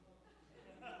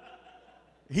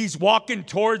 He's walking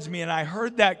towards me, and I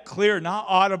heard that clear, not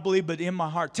audibly, but in my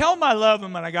heart. Tell him I love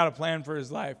him, and I got a plan for his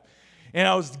life. And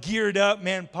I was geared up,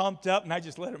 man, pumped up, and I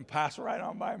just let him pass right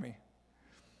on by me.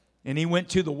 And he went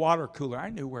to the water cooler. I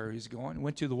knew where he was going. He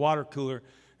went to the water cooler,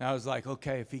 and I was like,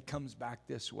 okay, if he comes back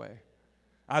this way,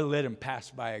 I let him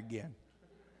pass by again.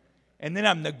 And then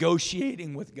I'm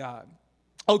negotiating with God.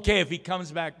 Okay, if he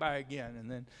comes back by again. And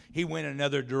then he went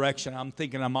another direction. I'm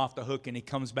thinking I'm off the hook, and he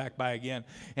comes back by again.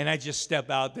 And I just step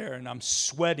out there, and I'm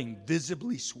sweating,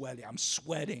 visibly sweating. I'm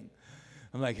sweating.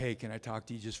 I'm like, hey, can I talk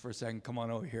to you just for a second? Come on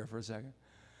over here for a second.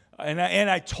 And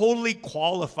I totally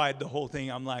qualified the whole thing.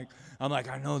 I'm like,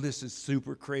 I know this is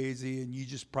super crazy, and you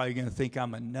just probably going to think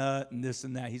I'm a nut and this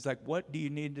and that. He's like, what do you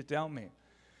need to tell me?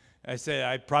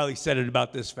 I probably said it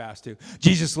about this fast, too.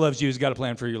 Jesus loves you. He's got a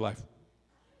plan for your life.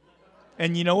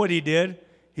 And you know what he did?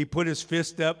 He put his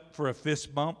fist up for a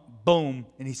fist bump, boom,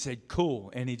 and he said,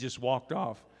 cool, and he just walked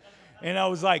off. And I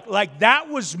was like that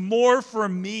was more for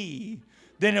me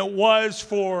than it was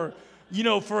for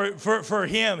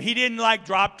him. He didn't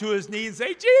drop to his knees and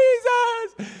say,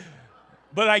 Jesus.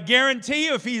 But I guarantee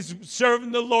you, if he's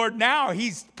serving the Lord now,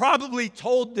 he's probably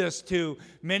told this to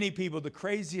many people. The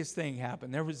craziest thing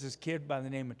happened. There was this kid by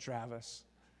the name of Travis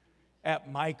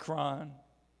at Micron.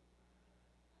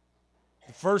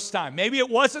 The first time. Maybe it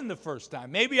wasn't the first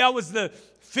time. Maybe I was the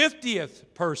 50th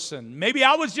person. Maybe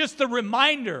I was just the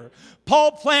reminder.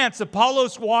 Paul plants,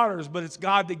 Apollos waters, but it's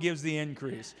God that gives the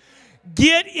increase.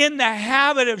 Get in the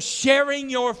habit of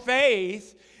sharing your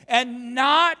faith and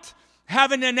not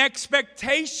having an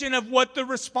expectation of what the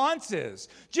response is.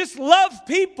 Just love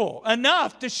people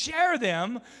enough to share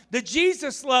them that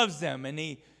Jesus loves them, and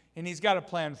He's got a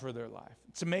plan for their life.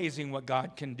 It's amazing what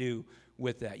God can do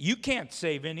with that. You can't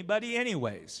save anybody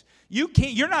anyways.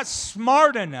 You're not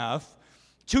smart enough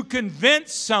to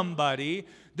convince somebody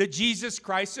that Jesus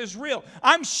Christ is real.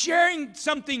 I'm sharing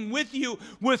something with you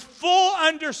with full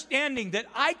understanding that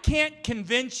I can't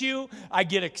convince you. I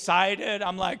get excited.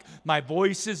 I'm like, my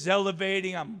voice is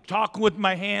elevating. I'm talking with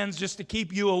my hands just to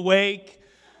keep you awake.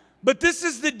 But this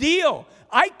is the deal.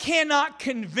 I cannot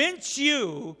convince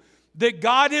you that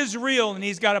God is real and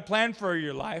He's got a plan for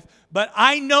your life. But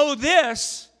I know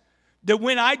this, that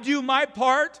when I do my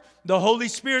part, the Holy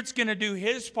Spirit's going to do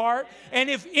His part. And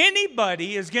if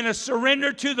anybody is going to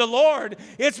surrender to the Lord,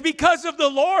 it's because of the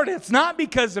Lord. It's not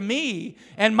because of me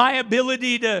and my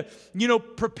ability to,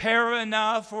 prepare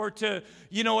enough or to,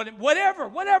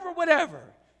 whatever.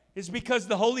 It's because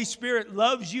the Holy Spirit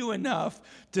loves you enough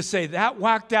to say, that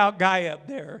whacked out guy up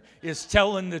there is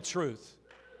telling the truth.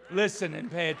 Listen and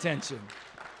pay attention.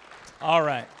 All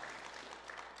right.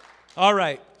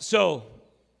 So,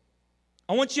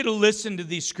 I want you to listen to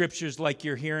these scriptures like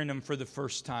you're hearing them for the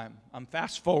first time. I'm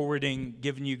fast forwarding,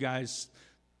 giving you guys,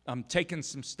 I'm taking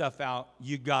some stuff out.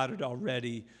 You got it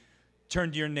already.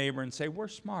 Turn to your neighbor and say, we're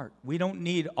smart. We don't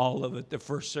need all of it the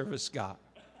first service got.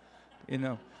 You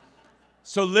know.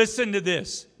 So listen to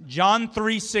this. John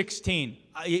 3:16.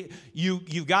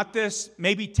 You got this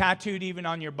maybe tattooed even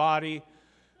on your body.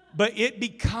 But it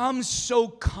becomes so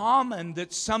common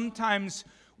that sometimes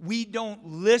we don't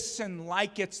listen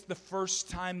like it's the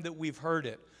first time that we've heard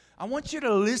it. I want you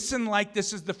to listen like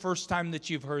this is the first time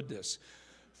that you've heard this.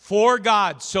 For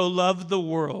God so loved the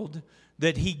world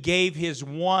that he gave his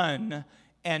one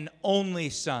and only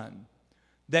Son,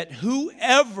 that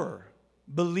whoever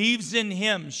believes in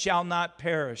him shall not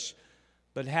perish,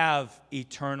 but have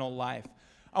eternal life.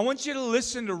 I want you to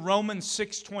listen to Romans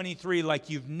 6:23 like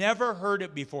you've never heard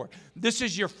it before. This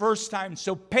is your first time,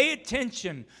 so pay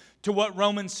attention to what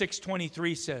Romans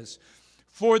 6:23 says.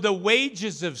 For the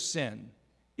wages of sin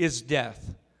is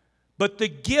death, but the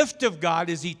gift of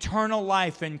God is eternal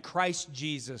life in Christ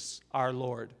Jesus our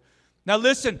Lord. Now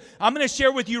listen, I'm going to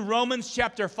share with you Romans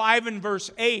chapter 5 and verse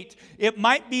 8. It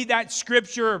might be that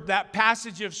scripture, that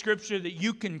passage of scripture that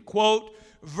you can quote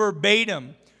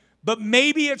verbatim. But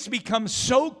maybe it's become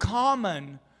so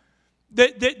common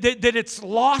that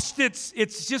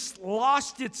it's just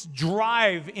lost its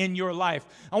drive in your life.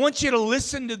 I want you to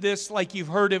listen to this like you've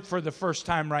heard it for the first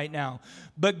time right now.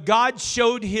 But God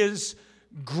showed his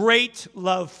great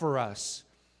love for us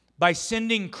by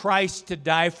sending Christ to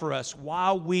die for us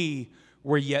while we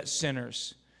were yet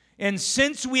sinners. And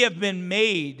since we have been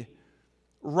made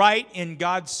right in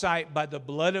God's sight by the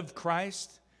blood of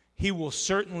Christ, he will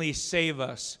certainly save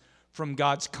us from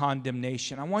God's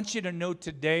condemnation. I want you to know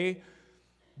today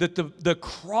that the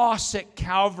cross at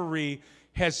Calvary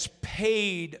has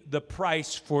paid the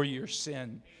price for your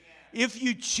sin. If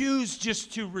you choose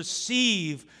just to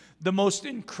receive the most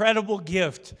incredible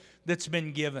gift that's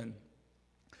been given.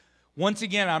 Once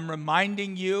again, I'm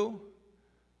reminding you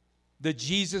that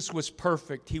Jesus was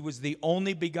perfect. He was the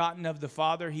only begotten of the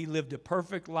Father. He lived a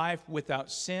perfect life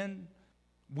without sin.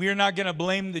 We're not going to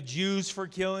blame the Jews for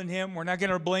killing him. We're not going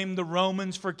to blame the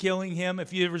Romans for killing him. If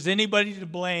there was anybody to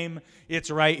blame,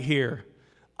 it's right here.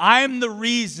 I'm the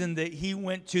reason that he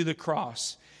went to the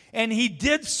cross. And he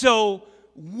did so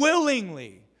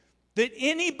willingly. That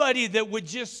anybody that would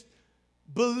just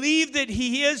believe that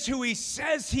he is who he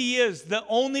says he is, the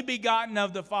only begotten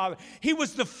of the Father. He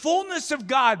was the fullness of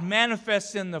God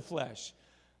manifest in the flesh.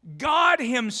 God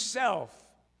himself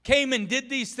came and did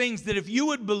these things that if you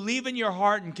would believe in your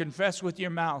heart and confess with your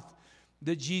mouth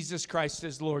that Jesus Christ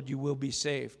is Lord, you will be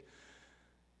saved.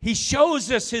 He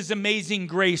shows us his amazing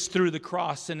grace through the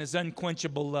cross and his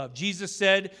unquenchable love. Jesus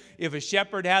said, if a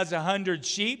shepherd has 100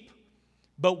 sheep,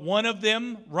 but one of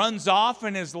them runs off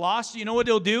and is lost, you know what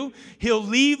he'll do? He'll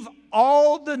leave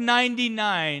all the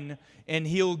 99 and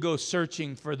he'll go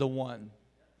searching for the one.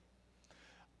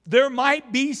 There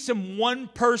might be some one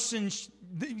person,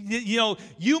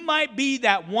 you might be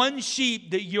that one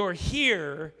sheep that you're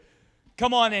here.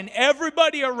 Come on, and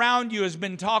everybody around you has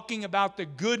been talking about the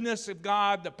goodness of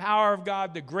God, the power of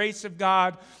God, the grace of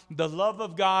God, the love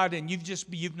of God, and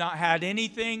you've not had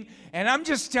anything. And I'm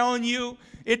just telling you,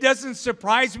 it doesn't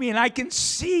surprise me, and I can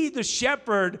see the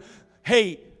shepherd,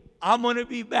 hey, I'm going to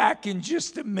be back in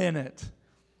just a minute.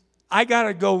 I got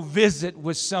to go visit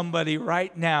with somebody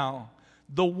right now,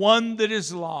 the one that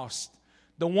is lost,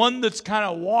 the one that's kind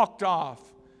of walked off,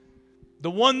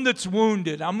 the one that's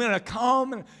wounded. I'm going to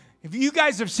come. And if you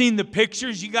guys have seen the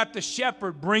pictures, you got the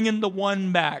shepherd bringing the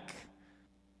one back.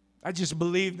 I just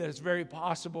believe that it's very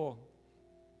possible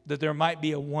that there might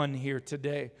be a one here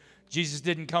today. Jesus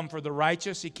didn't come for the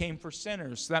righteous, he came for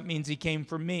sinners. That means he came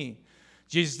for me.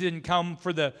 Jesus didn't come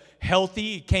for the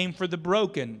healthy, he came for the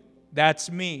broken.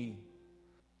 That's me.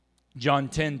 John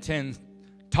 10:10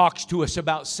 talks to us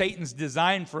about Satan's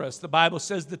design for us. The Bible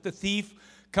says that the thief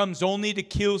comes only to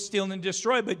kill, steal, and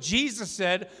destroy. But Jesus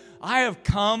said, I have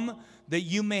come that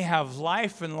you may have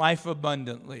life and life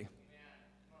abundantly.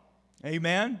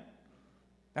 Amen?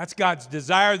 That's God's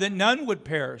desire, that none would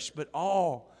perish, but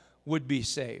all would be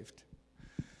saved.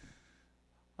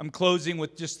 I'm closing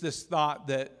with just this thought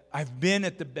that I've been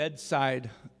at the bedside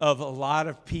of a lot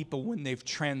of people when they've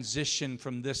transitioned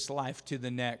from this life to the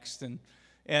next. And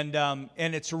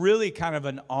it's really kind of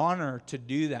an honor to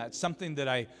do that. Something that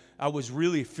I was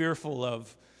really fearful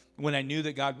of when I knew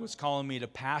that God was calling me to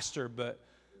pastor. But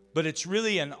it's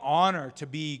really an honor to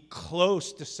be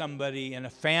close to somebody and a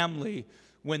family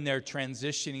when they're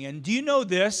transitioning. And do you know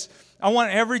this? I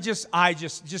want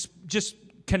just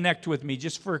connect with me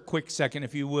just for a quick second,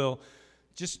 if you will.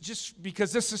 just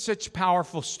because this is such a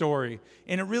powerful story.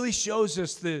 And it really shows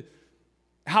us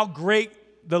how great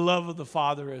the love of the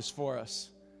Father is for us.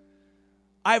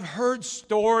 I've heard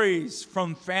stories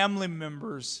from family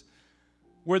members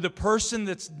where the person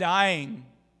that's dying,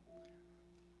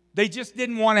 they just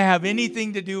didn't want to have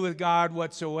anything to do with God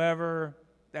whatsoever.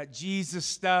 That Jesus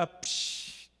stuff,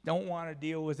 don't want to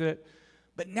deal with it.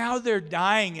 But now they're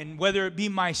dying, and whether it be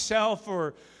myself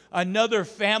or another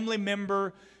family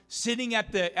member sitting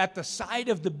at the side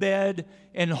of the bed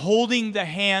and holding the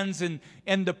hands,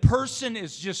 and the person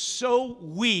is just so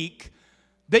weak,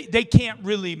 they can't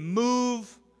really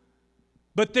move,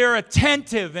 but they're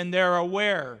attentive and they're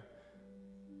aware.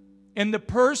 And the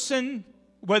person,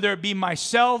 whether it be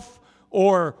myself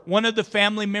or one of the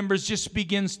family members, just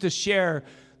begins to share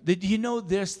that, do you know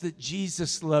this, that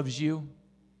Jesus loves you?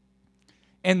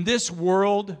 And this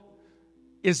world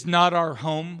is not our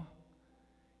home.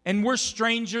 And we're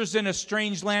strangers in a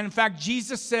strange land. In fact,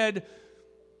 Jesus said,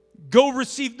 go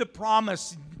receive the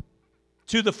promise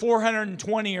to the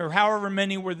 420 or however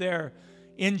many were there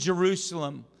in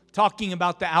Jerusalem, talking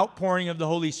about the outpouring of the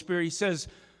Holy Spirit. He says,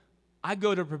 I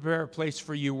go to prepare a place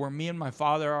for you where me and my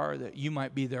Father are, that you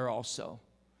might be there also.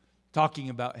 Talking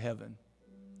about heaven.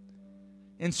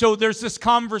 And so there's this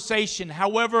conversation,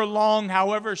 however long,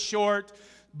 however short,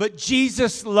 but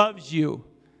Jesus loves you.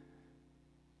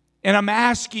 And I'm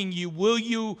asking you, will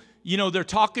you, they're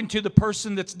talking to the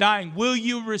person that's dying. Will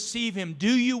you receive him? Do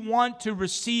you want to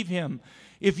receive him?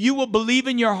 If you will believe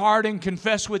in your heart and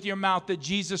confess with your mouth that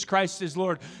Jesus Christ is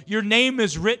Lord, your name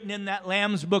is written in that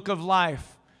Lamb's Book of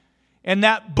Life. And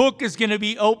that book is going to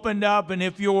be opened up. And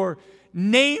if your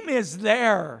name is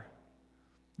there,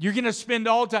 you're going to spend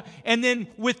all time. And then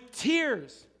with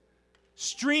tears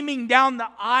streaming down the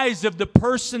eyes of the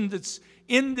person that's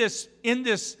in this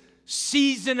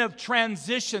season of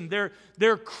transition.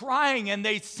 They're crying, and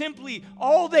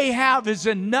all they have is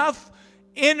enough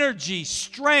energy,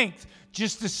 strength,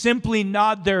 just to simply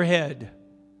nod their head.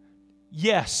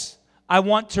 Yes, I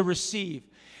want to receive.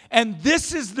 And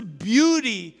this is the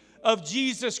beauty of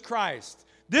Jesus Christ.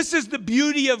 This is the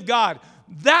beauty of God.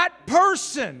 That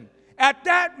person, at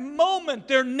that moment,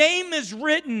 their name is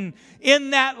written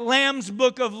in that Lamb's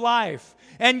Book of Life.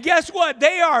 And guess what?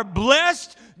 They are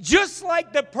blessed just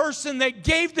like the person that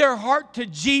gave their heart to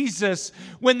Jesus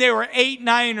when they were 8,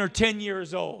 9, or 10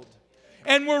 years old.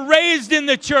 And were raised in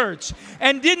the church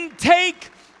and didn't take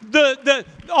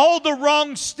all the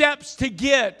wrong steps to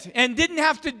get, and didn't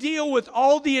have to deal with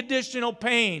all the additional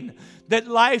pain that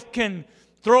life can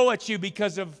throw at you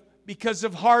because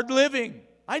of hard living.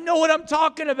 I know what I'm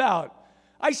talking about.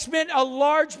 I spent a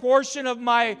large portion of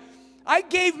I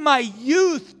gave my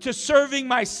youth to serving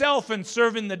myself and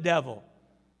serving the devil.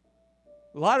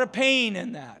 A lot of pain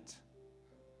in that.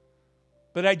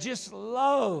 But I just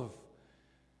love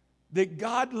that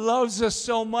God loves us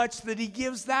so much that he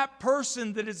gives that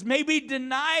person that is maybe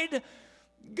denied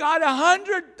God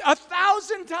 100,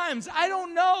 1,000 times. I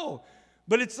don't know.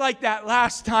 But it's like that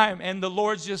last time, and the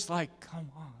Lord's just like,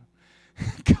 come on.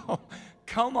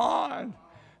 Come on.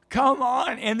 Come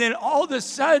on. And then all of a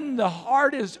sudden, the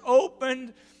heart is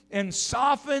opened and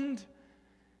softened.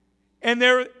 And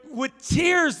they're with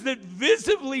tears that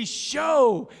visibly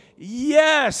show,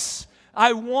 yes,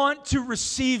 I want to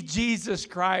receive Jesus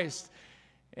Christ.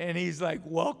 And he's like,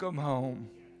 welcome home.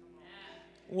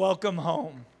 Welcome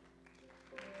home.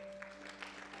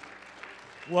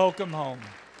 Welcome home.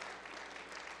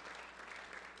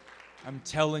 I'm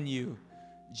telling you,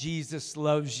 Jesus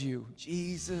loves you.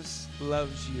 Jesus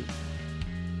loves you.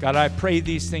 God, I pray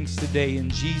these things today in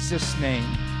Jesus' name.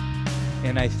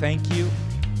 And I thank you.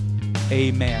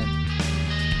 Amen.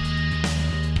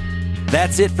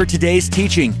 That's it for today's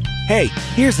teaching. Hey,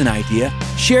 here's an idea.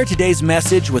 Share today's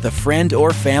message with a friend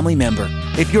or family member.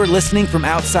 If you're listening from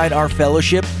outside our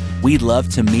fellowship, we'd love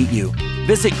to meet you.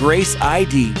 Visit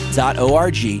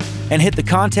graceid.org and hit the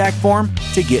contact form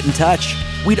to get in touch.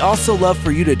 We'd also love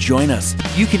for you to join us.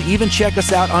 You can even check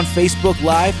us out on Facebook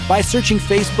Live by searching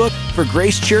Facebook for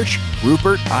Grace Church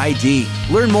Rupert ID.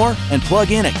 Learn more and plug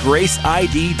in at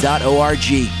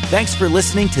graceid.org. Thanks for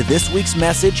listening to this week's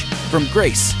message from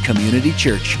Grace Community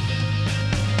Church.